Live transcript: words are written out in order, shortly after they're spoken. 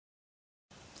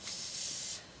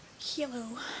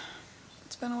Hello.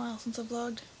 It's been a while since I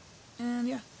vlogged, and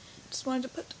yeah, just wanted to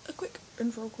put a quick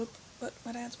intro clip, but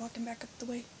my dad's walking back up the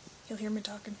way. He'll hear me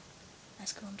talking.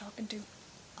 Ask who I'm talking to.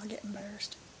 I'll get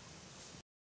embarrassed.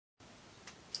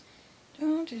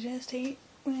 Don't you just hate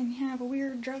when you have a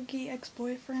weird druggy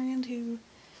ex-boyfriend who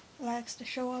likes to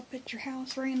show up at your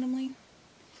house randomly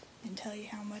and tell you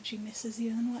how much he misses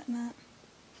you and whatnot?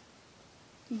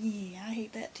 Yeah, I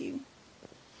hate that too.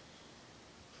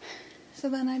 So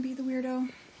then I'd be the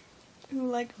weirdo who,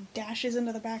 like, dashes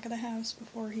into the back of the house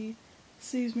before he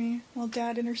sees me while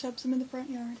Dad intercepts him in the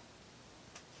front yard.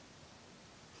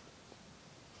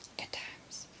 Good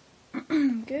times.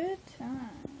 Good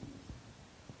times.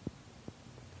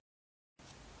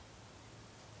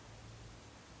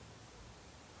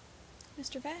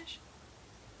 Mr. Vash?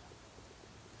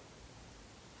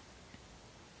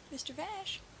 Mr.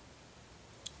 Vash?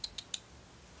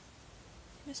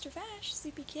 Mr. Vash,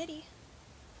 sleepy kitty.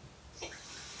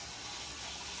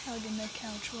 Hugging the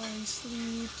couch while he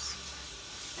sleeps.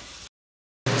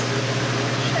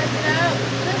 Check it out,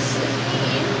 this is me.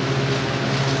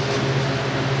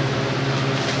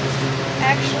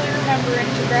 Actually remembering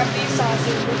to grab these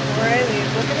sauces before I leave.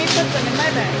 Look at me put them in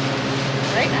my bag.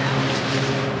 Right now.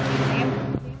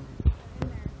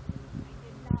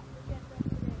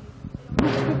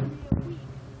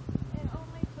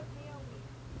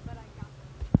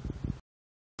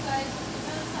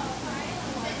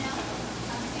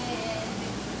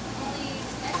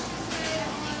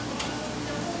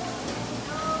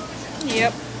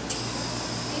 Yep. My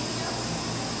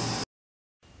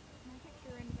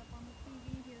picture ended up on the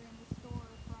TV here in the store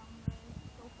from the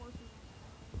Go Forces.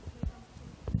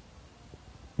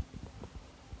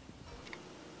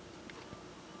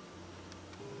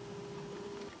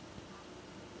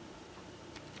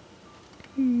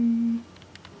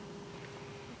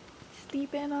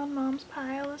 Sleeping on Mom's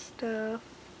pile of stuff.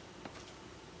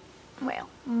 Well,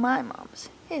 my mom's.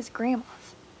 His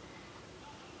grandma's.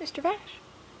 Mr. Vash.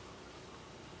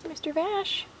 Mr.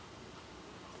 Vash.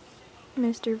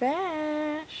 Mr.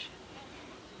 Vash.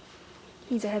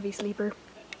 He's a heavy sleeper.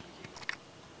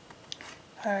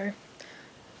 Hi.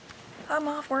 I'm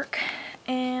off work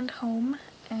and home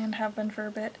and have been for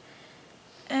a bit.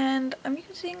 And I'm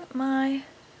using my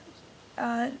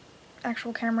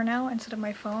actual camera now instead of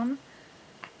my phone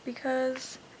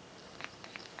because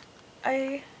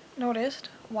I noticed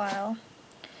while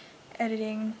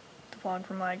editing the vlog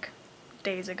from like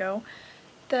days ago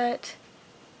that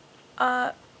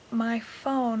my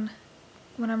phone,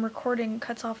 when I'm recording,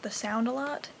 cuts off the sound a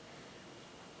lot,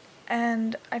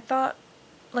 and I thought,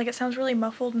 like, it sounds really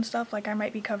muffled and stuff, like I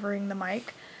might be covering the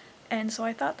mic, and so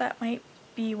I thought that might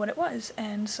be what it was,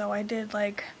 and so I did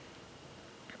like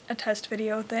a test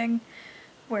video thing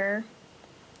where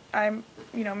I,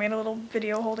 made a little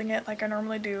video holding it like I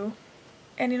normally do,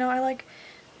 and I like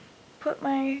put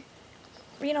my,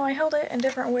 I held it in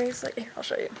different ways. Like, here, I'll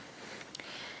show you.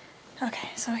 Okay,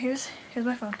 so here's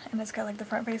my phone, and it's got like the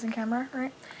front-facing camera,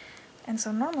 right? And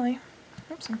so normally,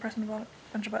 oops, I'm pressing a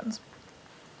bunch of buttons.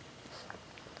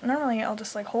 Normally, I'll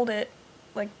just like hold it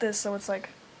like this, so it's like,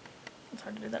 it's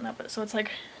hard to do that now, but so it's like,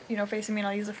 facing me, and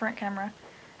I'll use the front camera,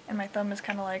 and my thumb is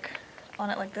kind of like on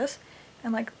it like this,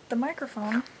 and like the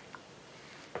microphone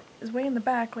is way in the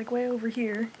back, like way over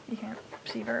here. You can't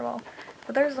see very well,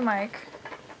 but there's the mic,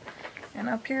 and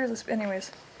up here is this,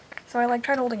 anyways. So I like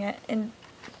tried holding it in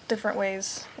different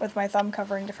ways with my thumb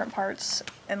covering different parts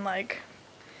and like,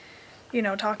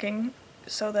 talking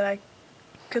so that I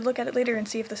could look at it later and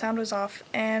see if the sound was off,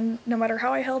 and no matter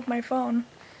how I held my phone,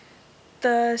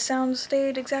 the sound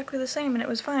stayed exactly the same and it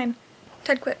was fine.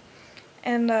 Ted quit.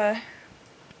 And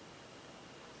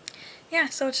yeah,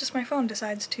 so it's just my phone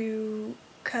decides to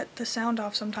cut the sound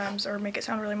off sometimes or make it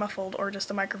sound really muffled, or just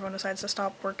the microphone decides to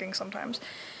stop working sometimes.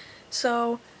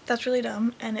 So that's really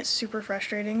dumb, and it's super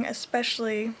frustrating,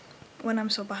 especially when I'm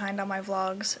so behind on my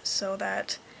vlogs, so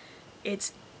that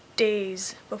it's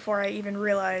days before I even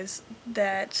realize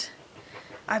that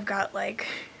I've got like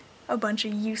a bunch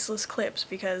of useless clips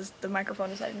because the microphone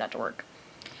decided not to work.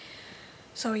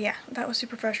 So yeah, that was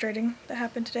super frustrating. That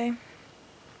happened today.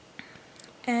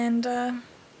 And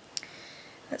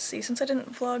let's see, since I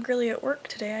didn't vlog really at work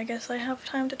today, I guess I have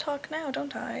time to talk now,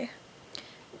 don't I?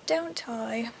 Don't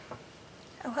I?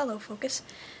 Oh, hello, focus.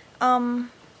 I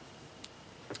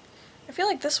feel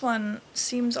like this one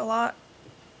seems a lot,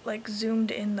 like, zoomed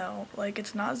in, though. Like,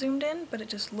 it's not zoomed in, but it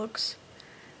just looks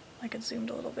like it's zoomed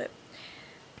a little bit.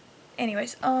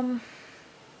 Anyways,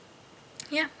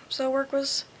 yeah, so work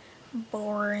was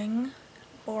boring.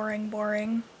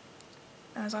 Boring.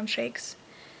 I was on shakes,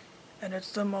 and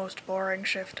it's the most boring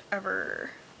shift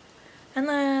ever. And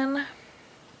then,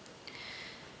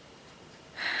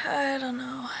 I don't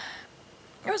know.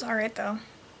 It was alright though,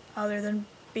 other than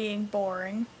being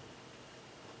boring.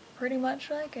 Pretty much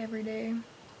like every day.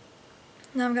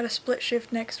 Now I've got a split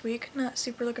shift next week. Not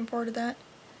super looking forward to that.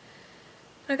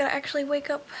 I gotta actually wake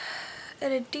up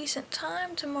at a decent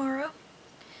time tomorrow,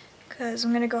 because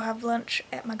I'm gonna go have lunch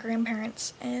at my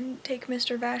grandparents' and take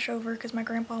Mr. Vash over because my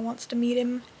grandpa wants to meet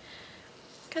him,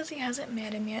 because he hasn't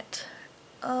met him yet.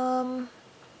 But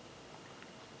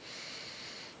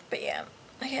yeah,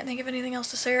 I can't think of anything else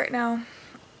to say right now,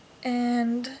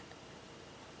 and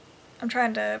I'm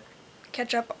trying to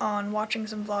catch up on watching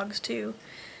some vlogs too,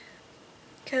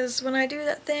 because when I do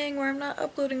that thing where I'm not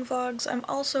uploading vlogs, I'm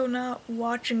also not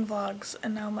watching vlogs,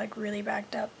 and now I'm like really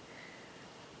backed up.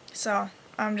 So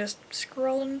I'm just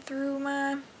scrolling through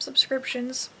my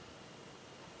subscriptions,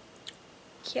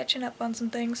 catching up on some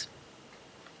things.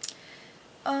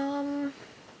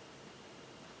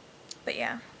 But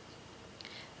yeah,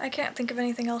 I can't think of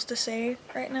anything else to say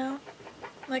right now.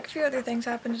 Like, a few other things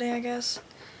happened today, I guess.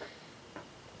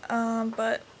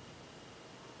 But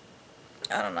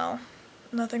I don't know.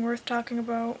 Nothing worth talking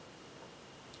about.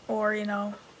 Or, you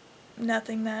know,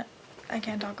 nothing that I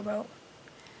can't talk about.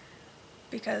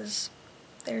 Because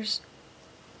there's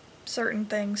certain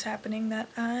things happening that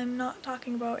I'm not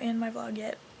talking about in my vlog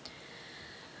yet.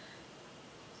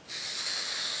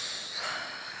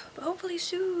 But hopefully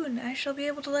soon I shall be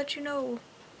able to let you know.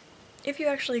 If you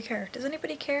actually care. Does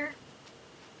anybody care?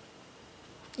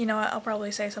 You know what, I'll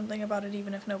probably say something about it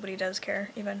even if nobody does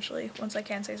care eventually, once I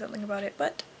can say something about it,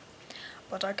 but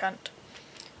I can't.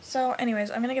 So anyways,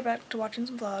 I'm gonna get back to watching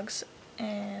some vlogs,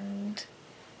 and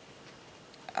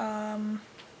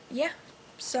yeah,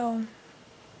 so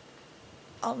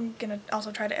I'm gonna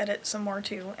also try to edit some more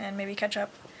too, and maybe catch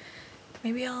up.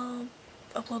 Maybe I'll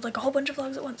upload like a whole bunch of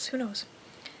vlogs at once, who knows.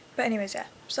 But anyways, yeah,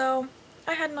 so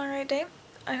I had an alright day.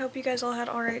 I hope you guys all had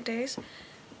alright days.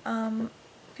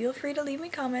 Feel free to leave me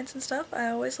comments and stuff. I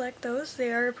always like those.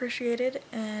 They are appreciated,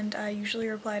 and I usually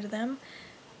reply to them.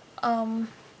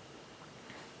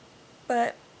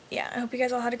 But yeah, I hope you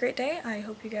guys all had a great day. I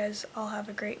hope you guys all have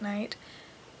a great night,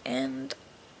 and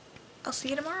I'll see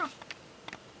you tomorrow.